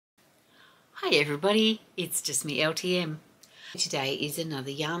Hi everybody, it's just me LTM. Today is another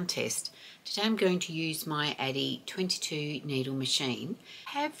yarn test. Today I'm going to use my Addi 22 needle machine.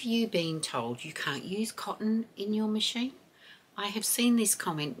 Have you been told you can't use cotton in your machine? I have seen this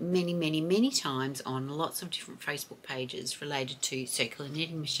comment many times on lots of different Facebook pages related to circular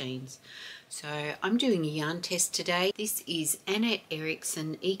knitting machines. So I'm doing a yarn test today. This is Anette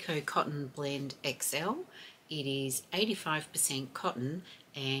Erikkson Eco Cotton Blend XL. It is 85% cotton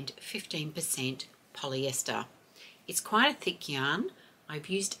and 15% polyester. It's quite a thick yarn. I've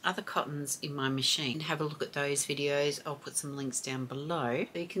used other cottons in my machine. Have a look at those videos. I'll put some links down below.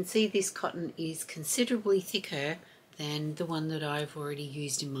 So you can see this cotton is considerably thicker than the one that I've already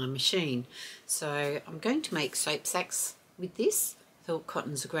used in my machine. So I'm going to make soap sacks with this. Thought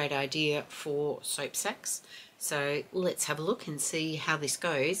cotton's a great idea for soap sacks. So let's have a look and see how this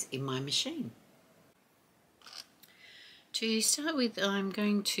goes in my machine. To start with, I'm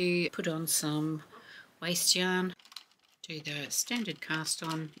going to put on some waste yarn. Do the standard cast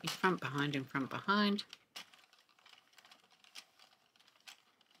on in front, behind and front, behind.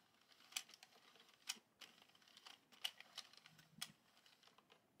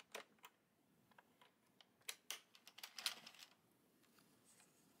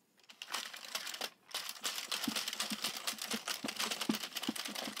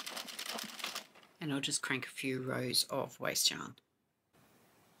 And I'll just crank a few rows of waste yarn.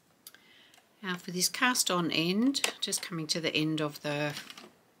 Now for this cast on end, just coming to the end of the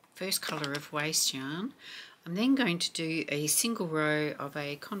first colour of waste yarn, I'm then going to do a single row of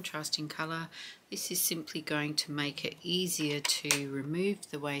a contrasting colour. This is simply going to make it easier to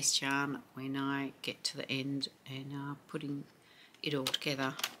remove the waste yarn when I get to the end and putting it all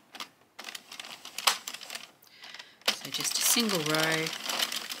together. So just a single row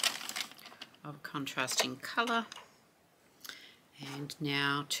of contrasting colour. And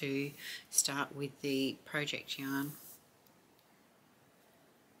now to start with the project yarn.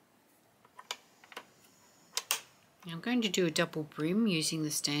 Now I'm going to do a double brim using the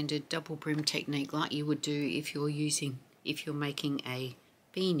standard double brim technique like you would do if you're making a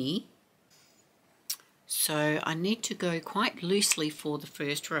beanie. So I need to go quite loosely for the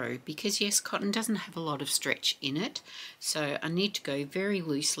first row because yes, cotton doesn't have a lot of stretch in it, so I need to go very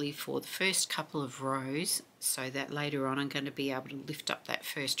loosely for the first couple of rows so that later on I'm going to be able to lift up that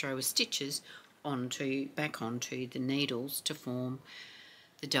first row of stitches back onto the needles to form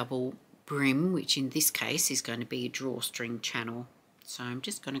the double brim, which in this case is going to be a drawstring channel. So I'm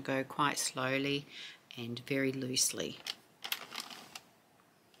just going to go quite slowly and very loosely.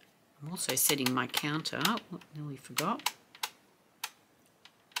 I'm also setting my counter, nearly forgot,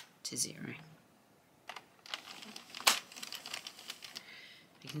 to 0.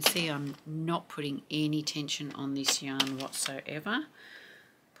 You can see I'm not putting any tension on this yarn whatsoever.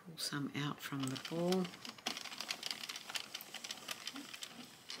 Pull some out from the ball.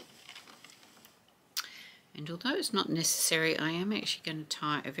 And although it's not necessary, I am actually going to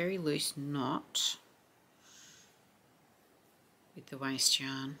tie a very loose knot with the waste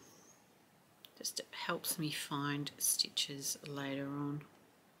yarn. Just helps me find stitches later on.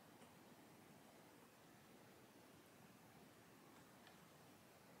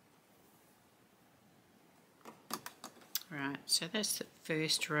 Right, so that's the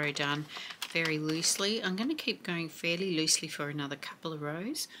first row done very loosely. I'm going to keep going fairly loosely for another couple of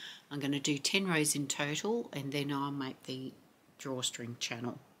rows. I'm going to do 10 rows in total and then I'll make the drawstring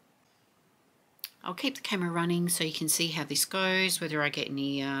channel. I'll keep the camera running so you can see how this goes, whether I get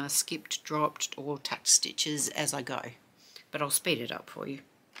any skipped, dropped or tucked stitches as I go. But I'll speed it up for you.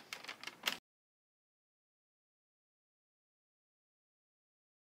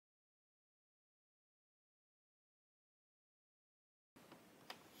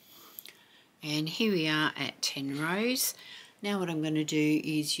 And here we are at 10 rows. Now what I'm going to do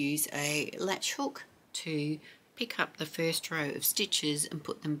is use a latch hook to pick up the first row of stitches and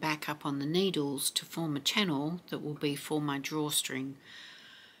put them back up on the needles to form a channel that will be for my drawstring.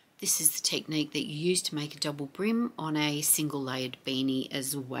 This is the technique that you use to make a double brim on a single layered beanie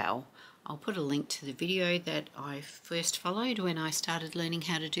as well. I'll put a link to the video that I first followed when I started learning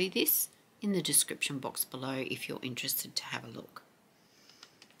how to do this in the description box below if you're interested to have a look.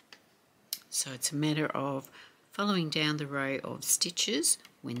 So it's a matter of following down the row of stitches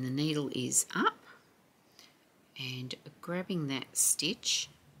when the needle is up and grabbing that stitch.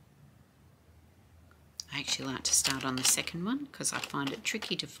 I actually like to start on the second one because I find it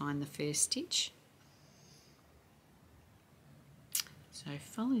tricky to find the first stitch. So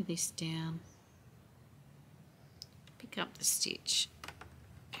follow this down, pick up the stitch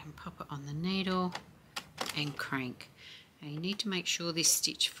and pop it on the needle and crank. Now you need to make sure this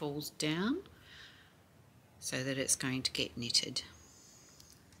stitch falls down so that it's going to get knitted.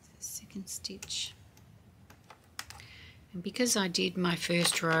 So second stitch. And because I did my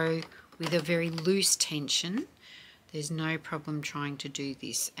first row with a very loose tension, there's no problem trying to do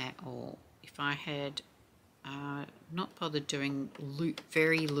this at all. If I had not bothered doing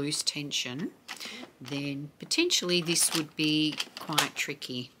very loose tension, then potentially this would be quite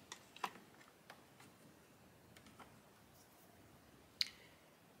tricky.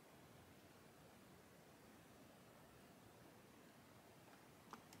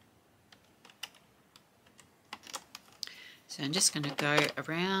 So I'm just going to go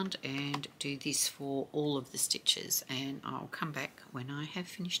around and do this for all of the stitches, and I'll come back when I have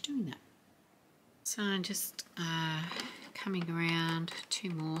finished doing that. So I'm just coming around 2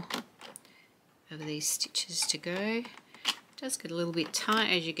 more of these stitches to go. It does get a little bit tight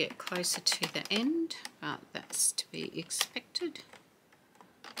as you get closer to the end, but that's to be expected.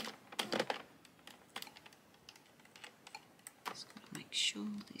 Just got to make sure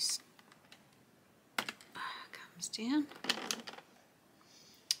this comes down.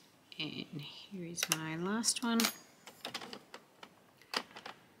 And here is my last one. Put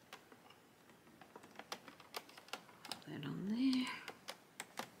that on there.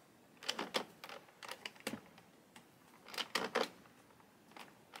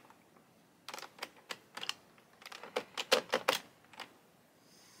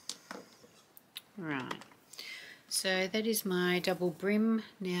 Right, so that is my double brim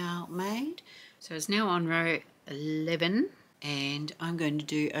now made. So it's now on row 11, and I'm going to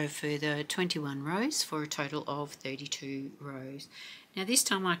do a further 21 rows for a total of 32 rows. Now this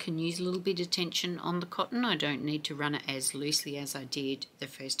time I can use a little bit of tension on the cotton. I don't need to run it as loosely as I did the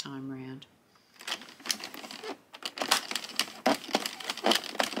first time round.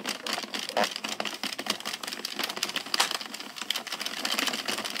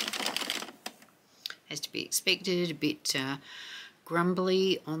 As to be expected, a bit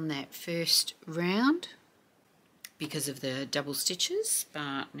grumbly on that first round because of the double stitches,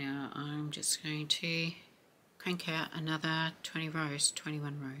 but now I'm just going to crank out another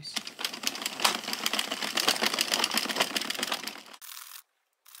 21 rows.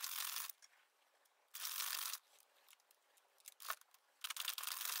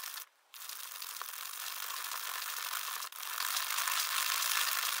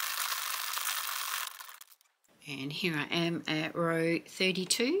 And here I am at row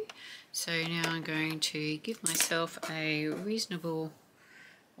 32. So now I'm going to give myself a reasonable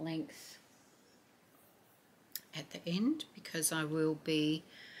length at the end, because I will be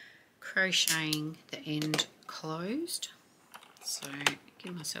crocheting the end closed. So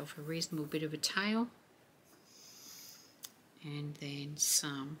give myself a reasonable bit of a tail, and then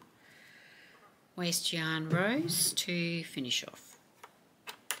some waste yarn rows to finish off.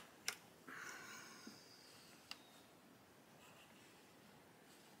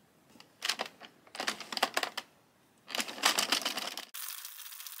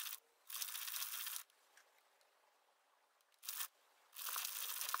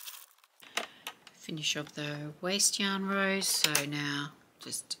 Finish off the waste yarn rows. So now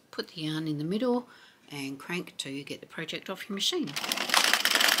just put the yarn in the middle and crank to get the project off your machine.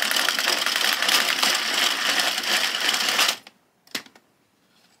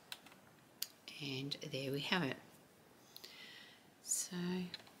 And there we have it. So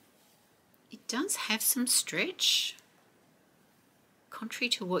it does have some stretch, contrary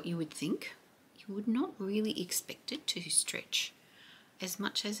to what you would think. You would not really expect it to stretch as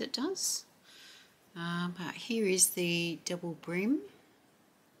much as it does. But here is the double brim,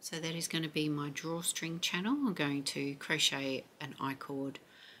 so that is going to be my drawstring channel. I'm going to crochet an I-cord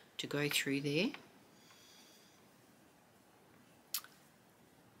to go through there.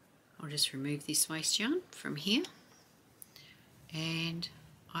 I'll just remove this waste yarn from here, and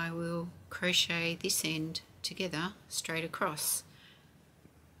I will crochet this end together straight across,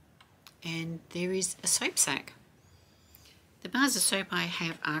 and there is a soap sack. The bars of soap I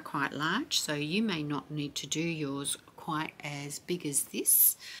have are quite large, so you may not need to do yours quite as big as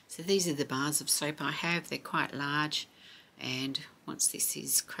this. So these are the bars of soap I have. They're quite large, and once this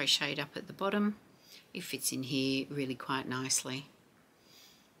is crocheted up at the bottom, it fits in here really quite nicely.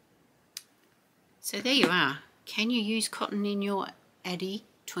 So there you are. Can you use cotton in your Addi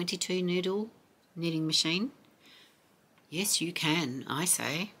 22 needle knitting machine? Yes, you can, I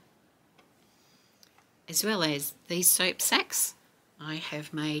say. As well as these soap sacks I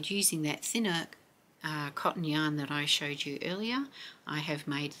have made using that thinner cotton yarn that I showed you earlier. I have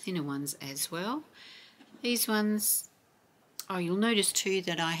made thinner ones as well. These ones, oh, you'll notice too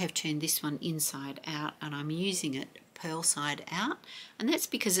that I have turned this one inside out, and I'm using it pearl side out, and that's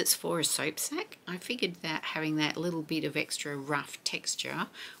because it's for a soap sack. I figured that having that little bit of extra rough texture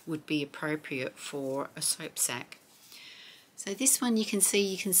would be appropriate for a soap sack. So this one you can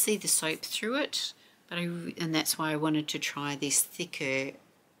see the soap through it, and that's why I wanted to try this thicker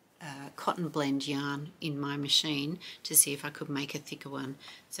cotton blend yarn in my machine to see if I could make a thicker one.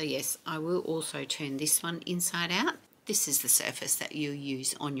 So yes, I will also turn this one inside out. This is the surface that you'll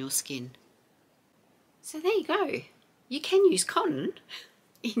use on your skin. So there you go. You can use cotton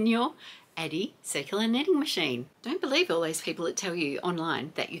in your Addi circular netting machine. Don't believe all those people that tell you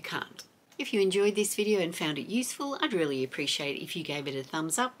online that you can't. If you enjoyed this video and found it useful, I'd really appreciate it if you gave it a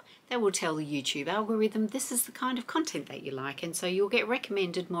thumbs up. That will tell the YouTube algorithm this is the kind of content that you like, and so you'll get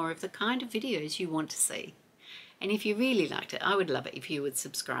recommended more of the kind of videos you want to see. And if you really liked it, I would love it if you would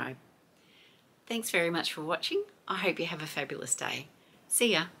subscribe. Thanks very much for watching. I hope you have a fabulous day.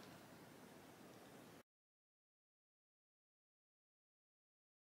 See ya.